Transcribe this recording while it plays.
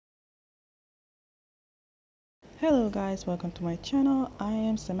Hello guys, welcome to my channel. I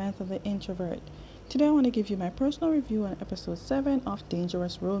am Samantha the Introvert. Today I want to give you my personal review on episode 7 of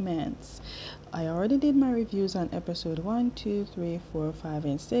Dangerous Romance. I already did my reviews on episode 1, 2, 3, 4, 5,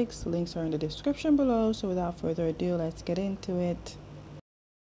 and 6. Links are in the description below, so without further ado, let's get into it.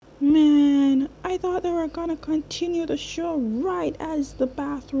 Man, I thought they were gonna continue the show right as the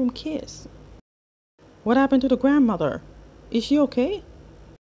bathroom kiss. What happened to the grandmother? Is she okay?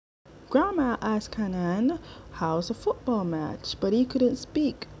 Grandma asked KANGHAN how's the football match, but he couldn't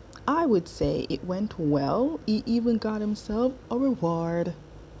speak. I would say it went well. He even got himself a reward.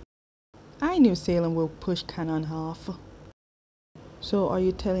 I knew SAILOM will push KANGHAN off. So are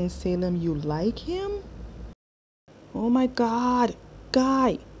you telling SAILOM you like him? Oh my god,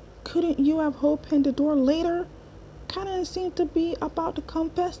 guy, couldn't you have opened the door later? KANGHAN seemed to be about to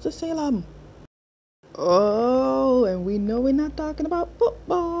confess to SAILOM. Oh, and we know we're not talking about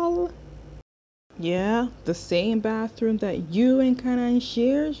football. Yeah, the same bathroom that you and KANGHAN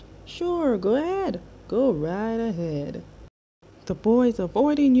share? Sure, go ahead. Go right ahead. The boy's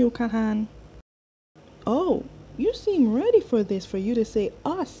avoiding you, KANGHAN. Oh, you seem ready for this for you to say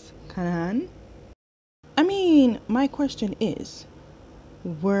us, KANGHAN. I mean, my question is,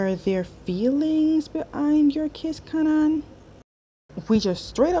 were there feelings behind your kiss, KANGHAN? We just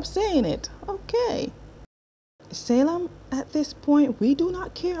straight up saying it. Okay. SAILOM, at this point, we do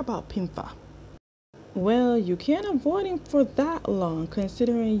not care about Pimfa. Well, you can't avoid him for that long,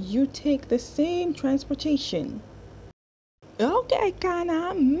 considering you take the same transportation. Okay,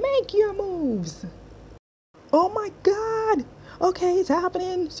 KANGHAN, make your moves. Oh my god! Okay, it's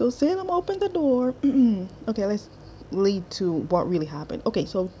happening. So SAILOM opened the door. Okay, let's lead to what really happened. Okay,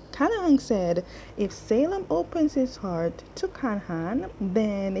 so KANGHAN said if SAILOM opens his heart to KANGHAN,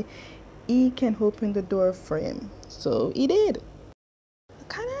 then he can open the door for him. So he did.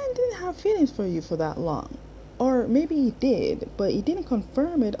 KANGHAN didn't have feelings for you for that long. Or maybe he did, but he didn't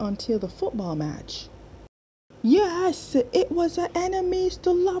confirm it until the football match. Yes, it was an enemies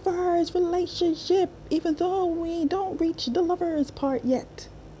to lovers relationship, even though we don't reach the lovers part yet.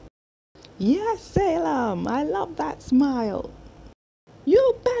 Yes, SAILOM, I love that smile.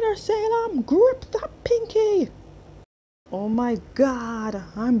 You better, SAILOM, grip that pinky. Oh my god,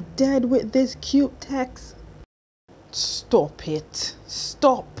 I'm dead with this cute text. Stop it.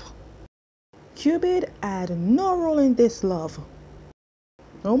 Stop. Cupid had no role in this love.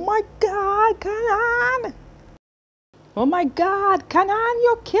 Oh my god, KANGHAN! Oh my god, KANGHAN,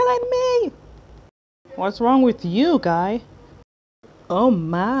 you're killing me! What's wrong with you, guy? Oh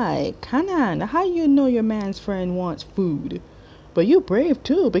my, KANGHAN, how you know your man's friend wants food? But you brave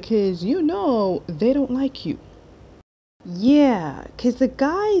too, because you know they don't like you. Yeah, 'cause the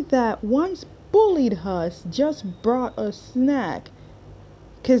guy that once bullied us just brought a snack.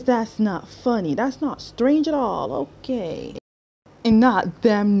 'Cause that's not funny. That's not strange at all. Okay. And not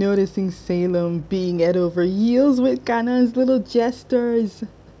them noticing SAILOM being head over heels with KANGHAN's little gestures.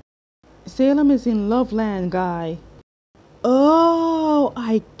 SAILOM is in love land, guy. Oh,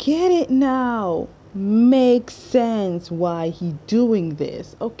 I get it now. Makes sense why he's doing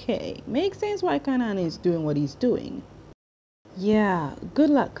this. Okay, makes sense why KANGHAN is doing what he's doing. Yeah, good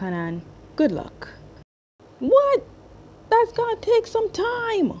luck, KANGHAN. Good luck. What? That's gonna take some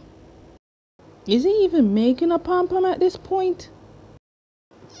time. Is he even making a pom-pom at this point?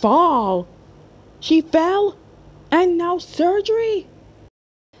 Fall? She fell? And now surgery?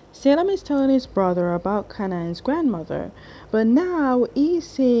 SAILOM is telling his brother about KANGHAN's grandmother, but now he's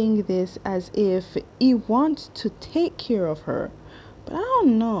saying this as if he wants to take care of her. But I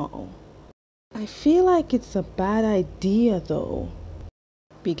don't know. I feel like it's a bad idea though.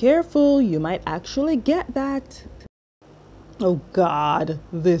 Be careful, you might actually get that. Oh god,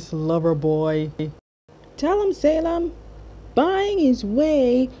 this lover boy. Tell him, SAILOM, buying his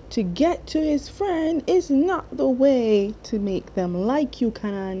way to get to his friend is not the way to make them like you,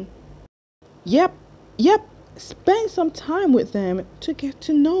 KANGHAN. Yep, spend some time with them to get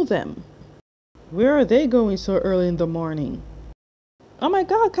to know them. Where are they going so early in the morning? Oh my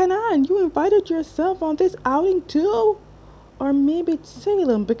god, KANGHAN, you invited yourself on this outing too? Or maybe it's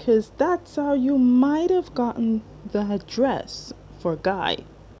SAILOM, because that's how you might have gotten the address for Guy.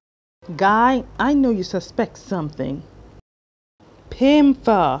 Guy, I know you suspect something.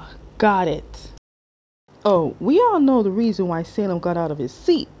 Pimfa, got it. Oh, we all know the reason why SAILOM got out of his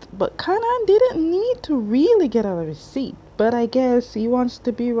seat, but KANGHAN didn't need to really get out of his seat. But I guess he wants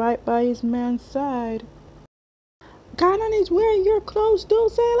to be right by his man's side. KANGHAN is wearing your clothes too,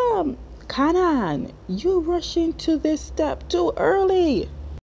 SAILOM. KANGHAN, you rush into this step too early.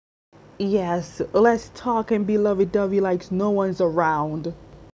 Yes, let's talk and be lovey-dovey like no one's around.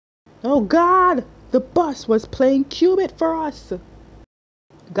 Oh god, The bus was playing Cubit for us.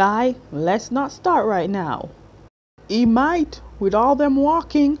 Guy, let's not start right now. He might, with all them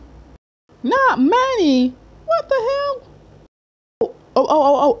walking. Not many. What the hell?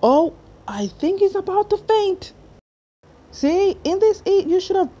 Oh. I think he's about to faint. See, in this heat, you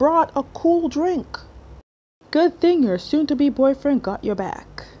should have brought a cool drink. Good thing your soon-to-be boyfriend got your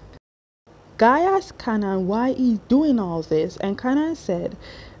back. Guy asked KANGHAN why he's doing all this, and KANGHAN said,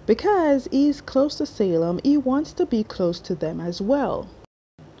 because he's close to Salem, he wants to be close to them as well.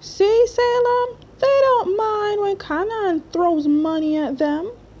 See, Salem, they don't mind when KANGHAN throws money at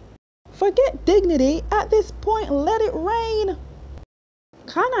them. Forget dignity, at this point, let it rain.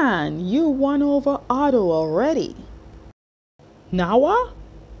 KANGHAN, you won over Otto already. Nawa?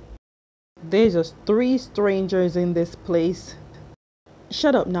 There's just 3 strangers in this place.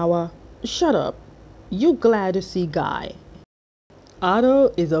 Shut up, Nawa. Shut up. You glad to see Guy.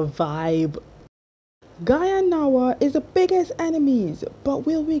 Otto is a vibe. Guy and Nawa is the biggest enemies, but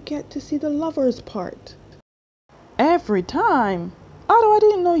will we get to see the lovers part? Every time. Otto, I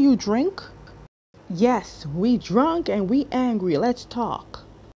didn't know you drink. Yes, we drunk and we angry. Let's talk.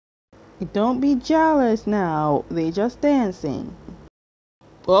 Don't be jealous now. They just dancing.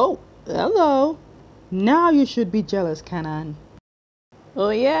 Oh, hello. Now you should be jealous, KANGHAN. Oh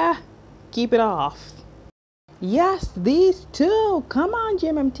yeah? Keep it off. Yes, these two. Come on,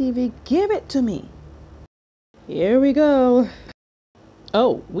 GMMTV, give it to me. Here we go.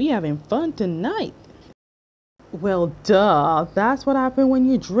 Oh, we having fun tonight. Well, duh. That's what happens when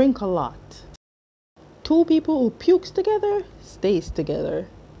you drink a lot. 2 people who pukes together, stays together.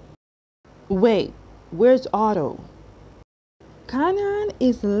 Wait, where's Otto? KANGHAN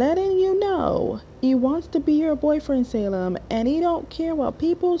is letting you know he wants to be your boyfriend, Salem, and he don't care what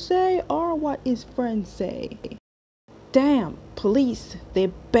people say or what his friends say. Damn, police, they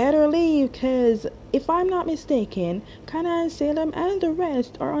better leave, cause if I'm not mistaken, KANGHAN, Salem, and the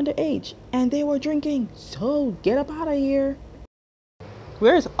rest are underage, and they were drinking, so get up out of here.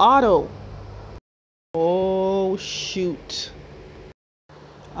 Where's Otto? Oh, shoot.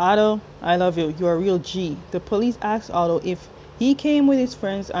 Otto, I love you. You're a real G. The police asked Otto if he came with his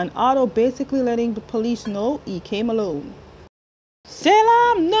friends, and Otto basically letting the police know he came alone.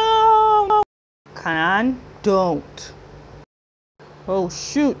 Salem, no! KANGHAN, don't. Oh,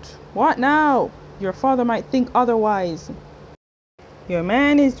 shoot. What now? Your father might think otherwise. Your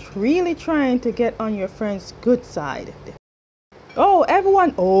man is really trying to get on your friend's good side. Oh,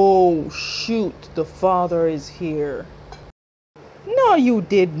 everyone. Oh, shoot. The father is here. No, you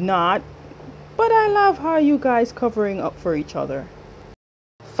did not. But I love how you guys covering up for each other.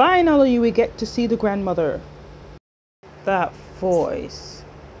 Finally, we get to see the grandmother. That voice.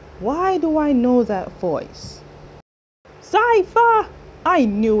 Why do I know that voice? Cypher! I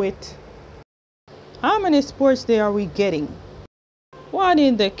knew it. How many sports day are we getting? What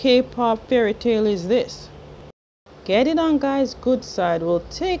in the K-pop fairy tale is this? Getting on Guy's good side will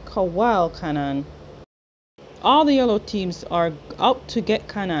take a while, KANGHAN. All the yellow teams are out to get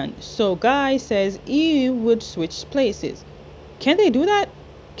KANGHAN, so Guy says he would switch places. Can they do that?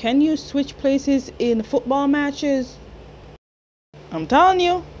 Can you switch places in football matches? I'm telling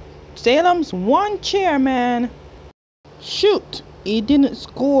you, Salem's one chair, man. Shoot, he didn't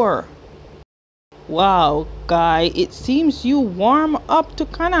score. Wow, Guy, it seems you warm up to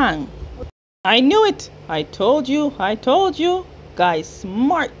KANGHAN. I knew it. I told you. Guy's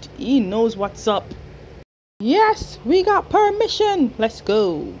smart. He knows what's up. Yes, we got permission. Let's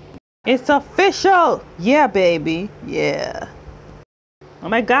go. It's official. Yeah, baby. Yeah. Oh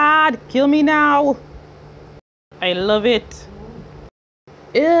my God, kill me now. I love it.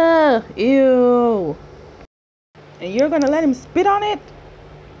 Ew, ew. And you're gonna let him spit on it?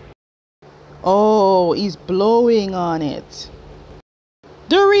 Oh, he's blowing on it.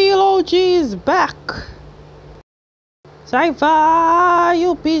 The real OG is back. Cypher,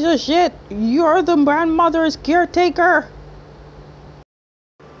 you piece of shit. You're the grandmother's caretaker.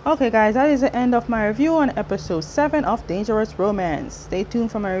 Okay guys, that is the end of my review on episode 7 of Dangerous Romance. Stay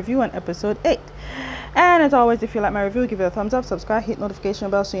tuned for my review on episode 8. And as always, if you like my review, give it a thumbs up, subscribe, hit notification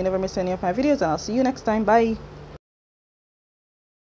bell so you never miss any of my videos, and I'll see you next time. Bye.